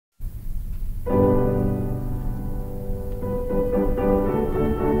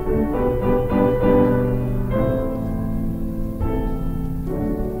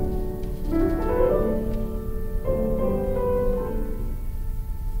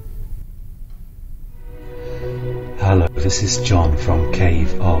Hello, this is John from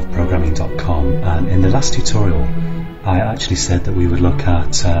caveofprogramming.com, and in the last tutorial I actually said that we would look at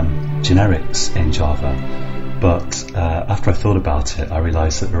generics in Java, but after I thought about it I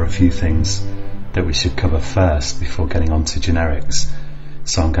realised that there are a few things that we should cover first before getting on to generics.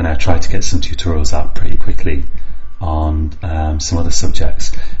 So I'm going to try to get some tutorials out pretty quickly on some other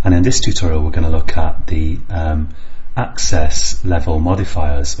subjects, and in this tutorial we're going to look at the access level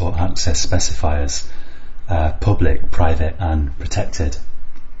modifiers or access specifiers, public, private and protected.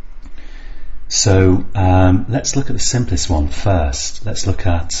 So let's look at the simplest one first. Let's look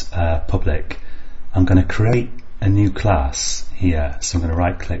at public. I'm going to create a new class here, so I'm going to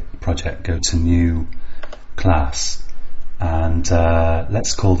right click the project, go to new class, and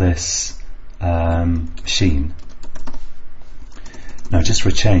let's call this machine. Now just for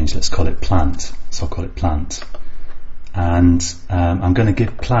a change, let's call it plant. So I'll call it plant, and I'm going to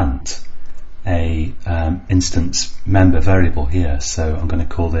give plant a instance member variable here. So I'm going to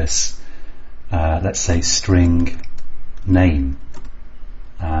call this let's say string name,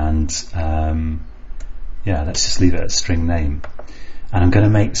 and yeah, let's just leave it at string name, and I'm going to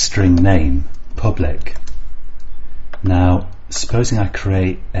make string name public. Now supposing I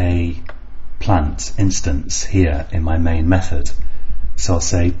create a plant instance here in my main method, so I'll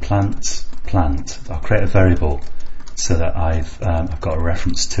say plant. I'll create a variable so that I've got a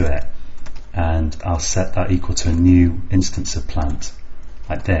reference to it, and I'll set that equal to a new instance of plant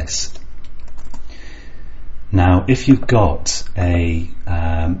like this. Now if you've got a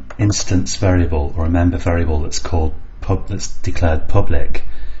instance variable or a member variable that's called that's declared public,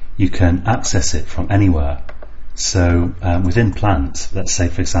 you can access it from anywhere. So within plant, let's say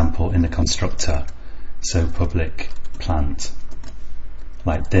for example in the constructor, so public plant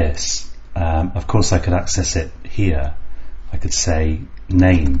like this, of course I could access it here. I could say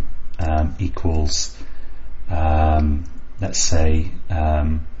name equals let's say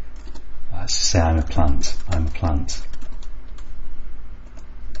let's just say I'm a plant,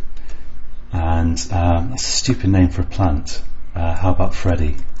 and that's a stupid name for a plant. How about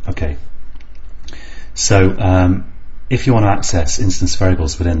Freddy? Okay, so if you want to access instance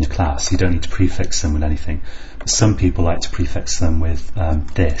variables within the class, you don't need to prefix them with anything, but some people like to prefix them with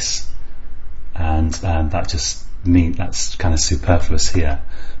this, and that just means that's kind of superfluous here.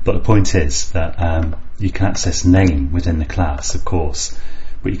 But the point is that you can access name within the class, of course,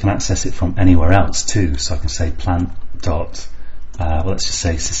 but you can access it from anywhere else too. So I can say plant dot well, let's just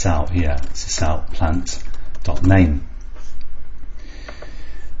say sysout here, sysout plant dot name.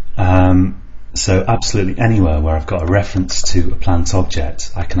 So absolutely anywhere where I've got a reference to a plant object,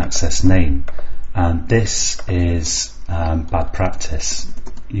 I can access name, and this is bad practice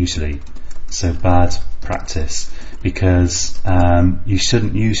usually. So bad practice because you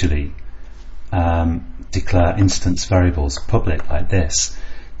shouldn't usually declare instance variables public like this.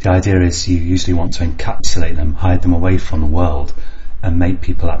 The idea is you usually want to encapsulate them, hide them away from the world, and make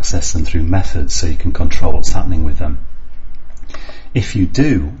people access them through methods so you can control what's happening with them. If you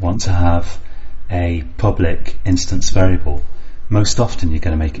do want to have a public instance variable, most often you're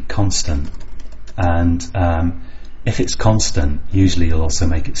going to make it constant, and if it's constant, usually you'll also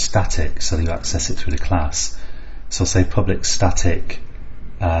make it static so that you access it through the class. So I'll say public static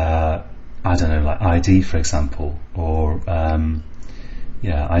I don't know, like ID for example, or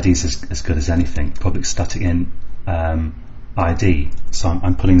yeah, ID is as good as anything. Public static in ID, so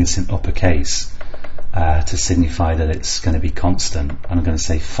I'm putting this in uppercase to signify that it's going to be constant, and I'm going to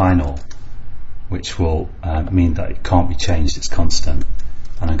say final, which will mean that it can't be changed, it's constant,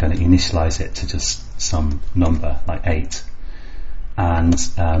 and I'm going to initialize it to just some number like 8, and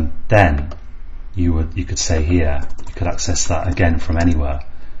then you could say here, you could access that again from anywhere,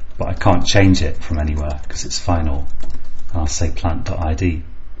 but I can't change it from anywhere because it's final. And I'll say plant.id.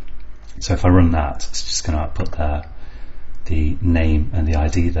 So if I run that, it's just going to output there the name and the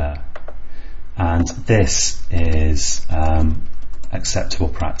ID there, and this is acceptable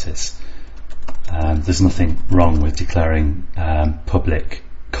practice. There's nothing wrong with declaring public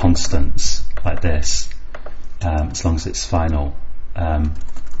constants like this, as long as it's final.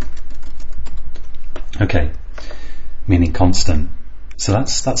 Okay, meaning constant. So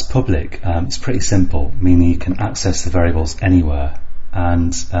that's public. It's pretty simple, meaning you can access the variables anywhere.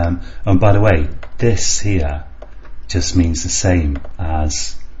 And by the way, this here just means the same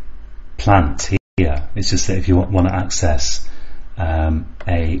as plant here. It's just that if you want to access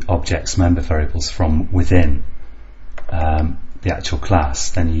a object's member variables from within the actual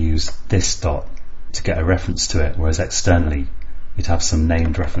class, then you use this dot to get a reference to it, whereas externally you'd have some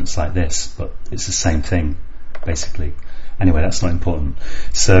named reference like this, but it's the same thing basically. Anyway, that's not important.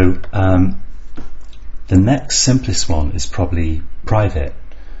 So The next simplest one is probably private.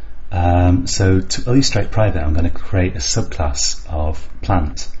 So to illustrate private, I'm going to create a subclass of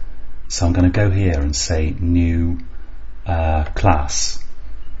plant. So I'm going to go here and say new class,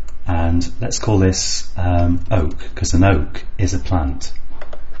 and let's call this oak, because an oak is a plant.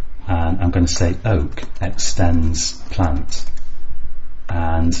 And I'm going to say oak extends plant,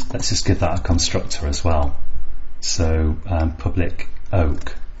 and let's just give that a constructor as well. So public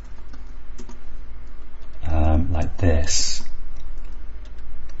oak, like this.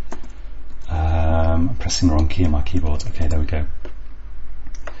 I'm pressing the wrong key on my keyboard. Okay, there we go.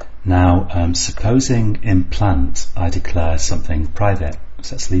 Now, supposing in plant I declare something private,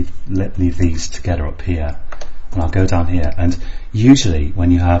 so let's leave these together up here, and I'll go down here. And usually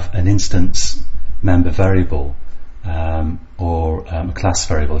when you have an instance member variable or a class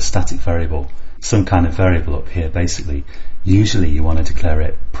variable, a static variable, some kind of variable up here, basically, usually you want to declare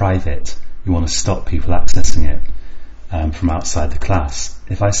it private. You want to stop people accessing it from outside the class.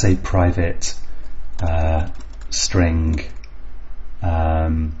 If I say private string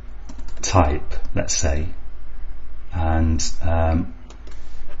type, let's say, and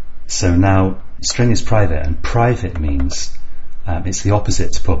so now string is private, and private means it's the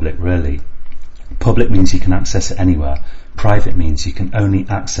opposite to public, really. Public means you can access it anywhere. Private means you can only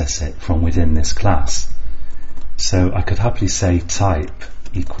access it from within this class. So I could happily say type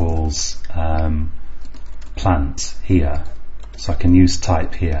equals plant here, so I can use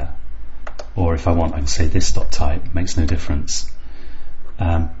type here, or if I want I can say this dot type, makes no difference.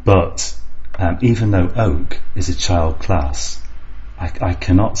 But even though oak is a child class, I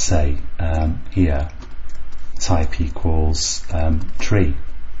cannot say here type equals tree.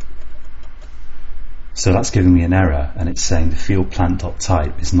 So that's giving me an error, and it's saying the field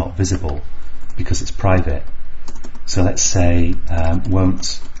plant.type is not visible because it's private. So let's say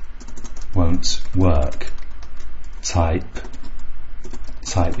won't work, type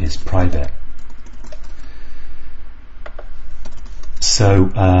is private.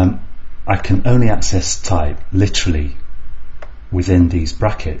 So I can only access type literally within these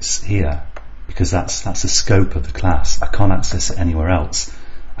brackets here, because that's the scope of the class. I can't access it anywhere else.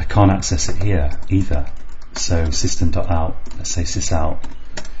 I can't access it here either. So system.out, let's say sysout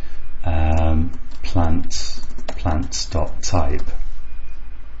plant.type.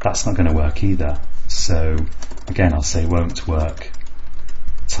 That's not going to work either. So again, I'll say won't work,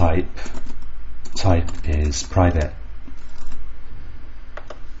 type is private.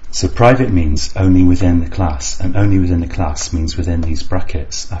 So private means only within the class, and only within the class means within these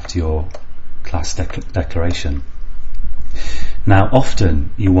brackets after your class declaration. Now often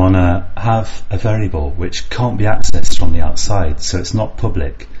you want to have a variable which can't be accessed from the outside, so it's not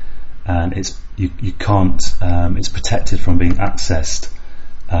public, and you can't, it's protected from being accessed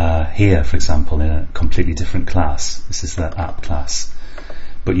here, for example, in a completely different class. This is the app class,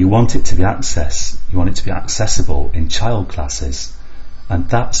 but you want it to be you want it to be accessible in child classes, and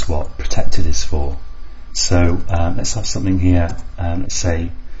that's what protected is for. So let's have something here. Let's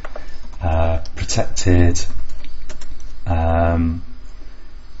say protected.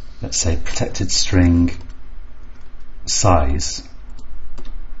 Let's say protected string size,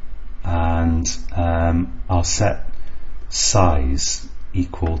 and I'll set size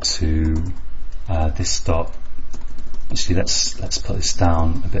equal to this dot. Actually, let's put this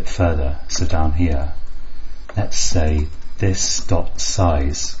down a bit further. So down here, let's say this dot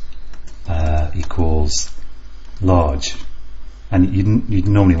size equals large, and you'd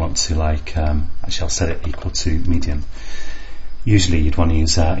normally want to actually I'll set it equal to medium. Usually you'd want to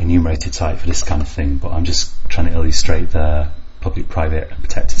use enumerated type for this kind of thing, but I'm just trying to illustrate the public, private and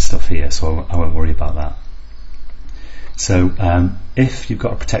protected stuff here, so I won't worry about that. So if you've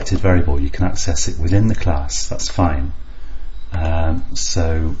got a protected variable, you can access it within the class, that's fine.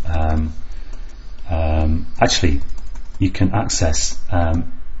 Actually you can access,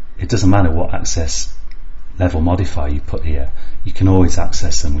 it doesn't matter what access level modifier you put here, you can always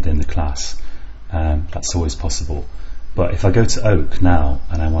access them within the class. That's always possible. But if I go to oak now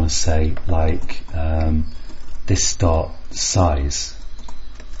and I want to say this dot size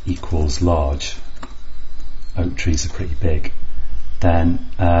equals large, oak trees are pretty big, then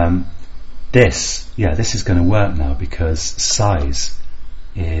this is going to work now, because size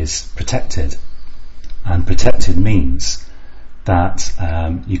is protected, and protected means that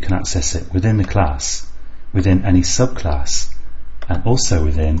you can access it within the class, within any subclass, and also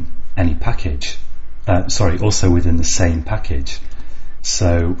within any package. Also within the same package.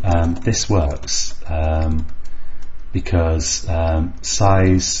 So this works because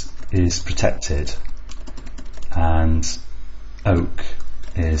size is protected and oak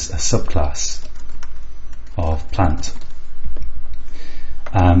is a subclass, of plant.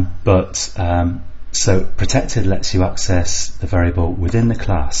 So protected lets you access the variable within the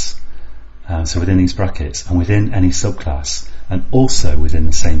class, so within these brackets, and within any subclass, and also within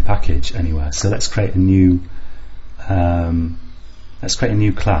the same package anywhere. So let's create a new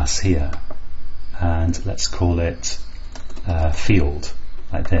class here, and let's call it field,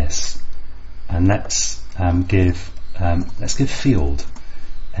 like this. And let's give field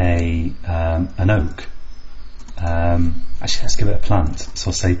an oak. Actually, let's give it a plant. So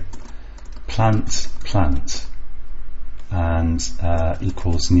I'll say plant, and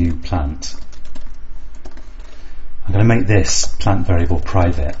equals new plant. I'm going to make this plant variable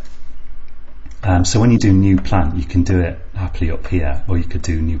private. So when you do new plant, you can do it happily up here, or you could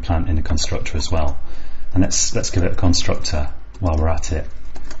do new plant in a constructor as well. And let's give it a constructor while we're at it.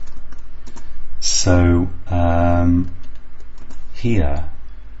 So here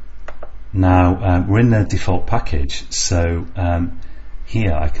now we're in the default package. So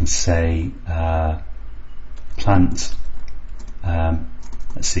here I can say plant.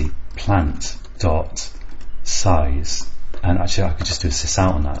 Let's see, plant dot size, and actually I could just do a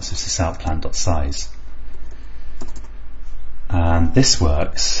sysout on that. So sysout plant dot size, and this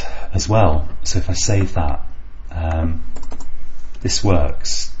works as well. So if I save that, this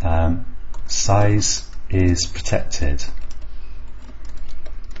works. Size is protected,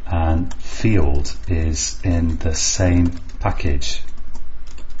 and field is in the same package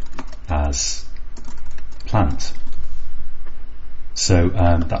as plant. So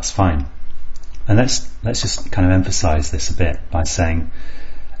that's fine. And let's just kind of emphasize this a bit by saying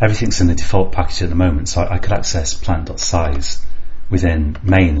everything's in the default package at the moment. So I could access plant.size within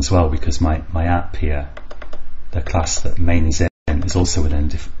main as well, because my app here, the class that main is in, is also within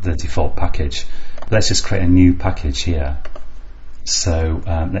the default package. But let's just create a new package here. So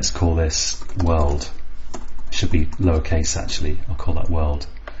let's call this world. It should be lowercase actually. I'll call that world.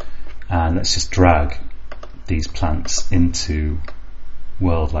 And let's just drag these plants into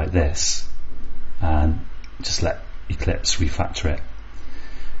world like this, and just let Eclipse refactor it.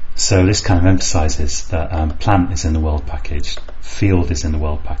 So this kind of emphasizes that plant is in the world package, field is in the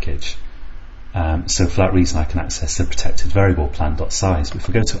world package. So for that reason I can access the protected variable plant.size. But if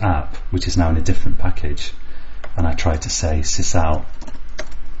we go to app, which is now in a different package, and I try to say sysout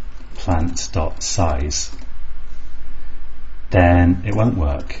plant.size, then it won't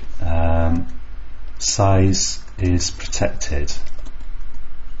work. Size is protected.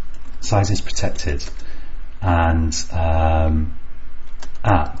 Size is protected, and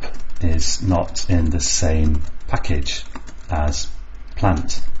app is not in the same package as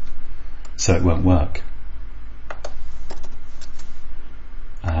plant, so it won't work.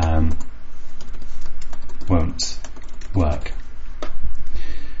 Won't work.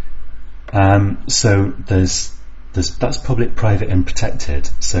 So that's public, private, and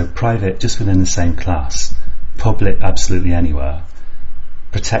protected. So private just within the same class, public absolutely anywhere,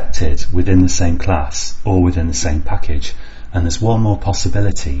 protected within the same class or within the same package. And there's one more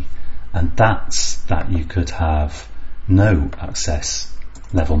possibility, and that's that you could have no access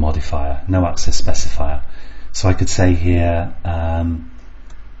level modifier, no access specifier. So I could say here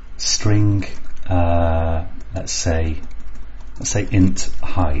string, let's say int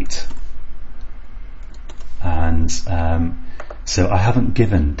height, and so I haven't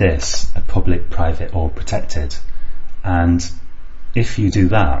given this a public, private, or protected. And if you do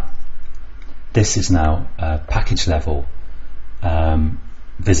that, this is now package level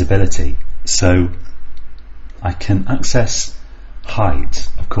visibility. So I can access height,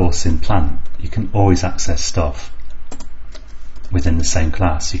 of course. In plant you can always access stuff within the same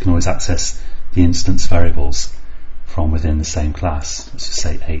class. You can always access the instance variables from within the same class. Let's just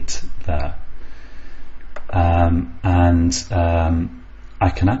say 8 there. I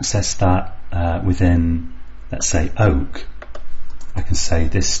can access that within, let's say, oak. I can say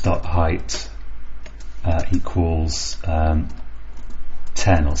this dot height equals 10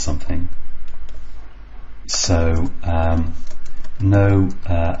 or something. So no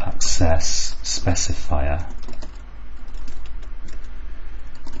access specifier.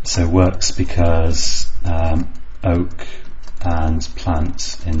 So works because oak and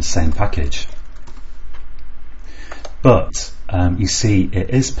plant in the same package. But you see, it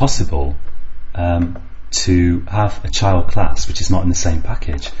is possible to have a child class which is not in the same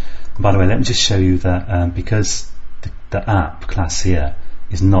package. And by the way, let me just show you that because the app class here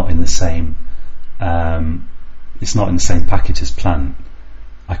is not in the same it's not in the same package as plant,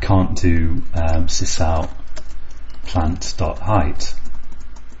 I can't do sysout plant.height.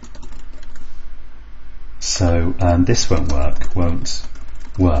 So this won't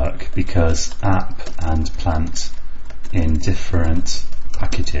work because app and plant in different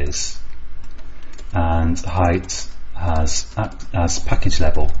packages, and height has package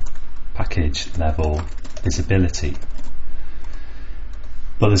level visibility.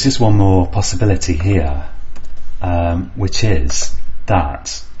 But there's just one more possibility here, which is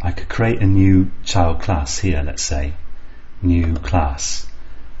that I could create a new child class here. Let's say new class,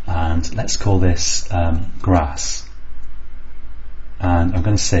 and let's call this grass, and I'm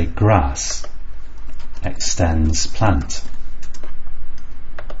going to say grass extends plant,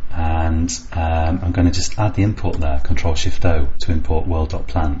 and I'm going to just add the import there, Control-Shift-O to import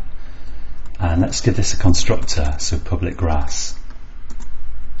world.plant, and let's give this a constructor, so public grass.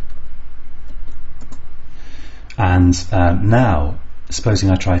 And now, supposing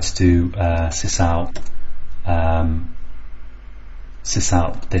I try to do sysout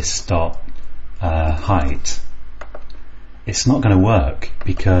this dot height, it's not going to work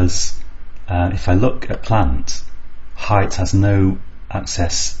because if I look at plant, height has no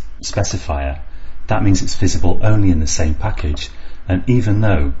access specifier. That means it's visible only in the same package, and even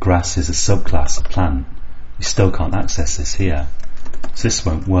though grass is a subclass of plant, we still can't access this here. So this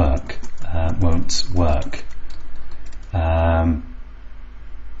won't work.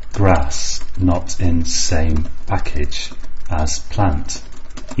 Grass not in same package as plant,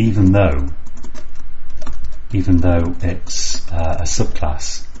 even though it's a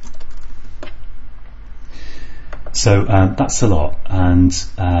subclass. So that's a lot, and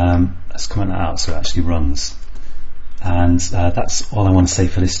let's comment that out so it actually runs. And that's all I want to say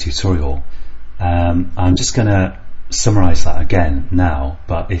for this tutorial. I'm just going to summarize that again now,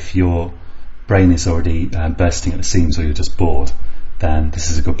 but if your brain is already bursting at the seams or you're just bored, then this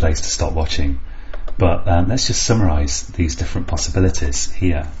is a good place to stop watching. But let's just summarize these different possibilities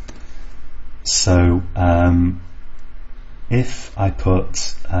here. So if I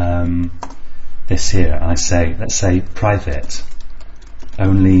put this here and I say, let's say private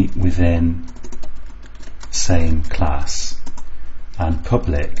only within same class and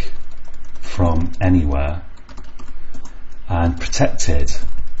public from anywhere, and protected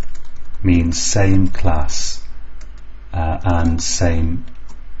means same class and same,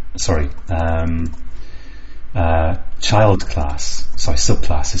 child class,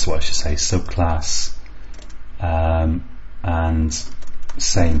 subclass is what I should say, subclass and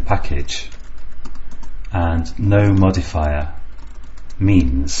same package, and no modifier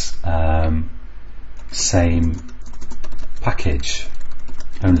means same package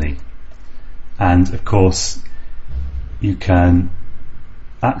only. And of course you can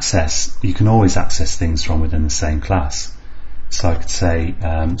always access things from within the same class. So I could say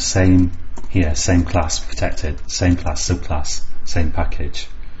same class protected, same class subclass, same package,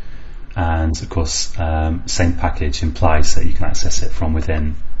 and of course same package implies that you can access it from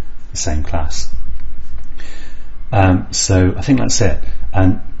within the same class. So I think that's it.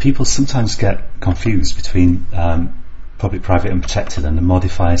 And people sometimes get confused between public, private and protected and the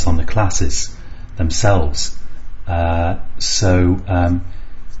modifiers on the classes themselves.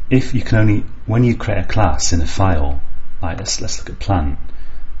 If you can only, when you create a class in a file, like let's look at plant,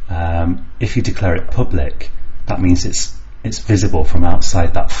 if you declare it public, that means it's visible from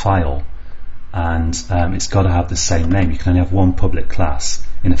outside that file, and it's got to have the same name. You can only have one public class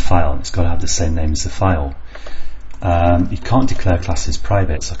in a file, and it's got to have the same name as the file. You can't declare classes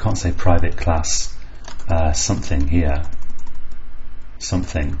private, so I can't say private class something here,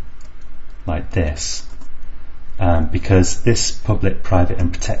 something like this, because this public, private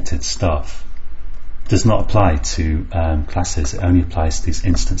and protected stuff does not apply to classes. It only applies to these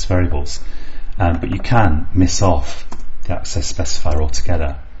instance variables, but you can miss off the access specifier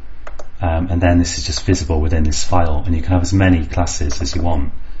altogether, and then this is just visible within this file, and you can have as many classes as you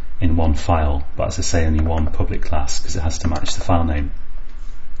want in one file, but as I say, only one public class because it has to match the file name.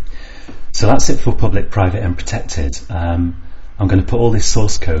 So that's it for public, private and protected. I'm going to put all this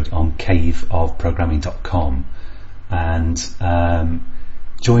source code on caveofprogramming.com, and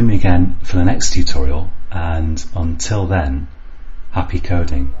join me again for the next tutorial, and until then, happy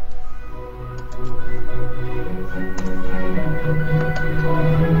coding.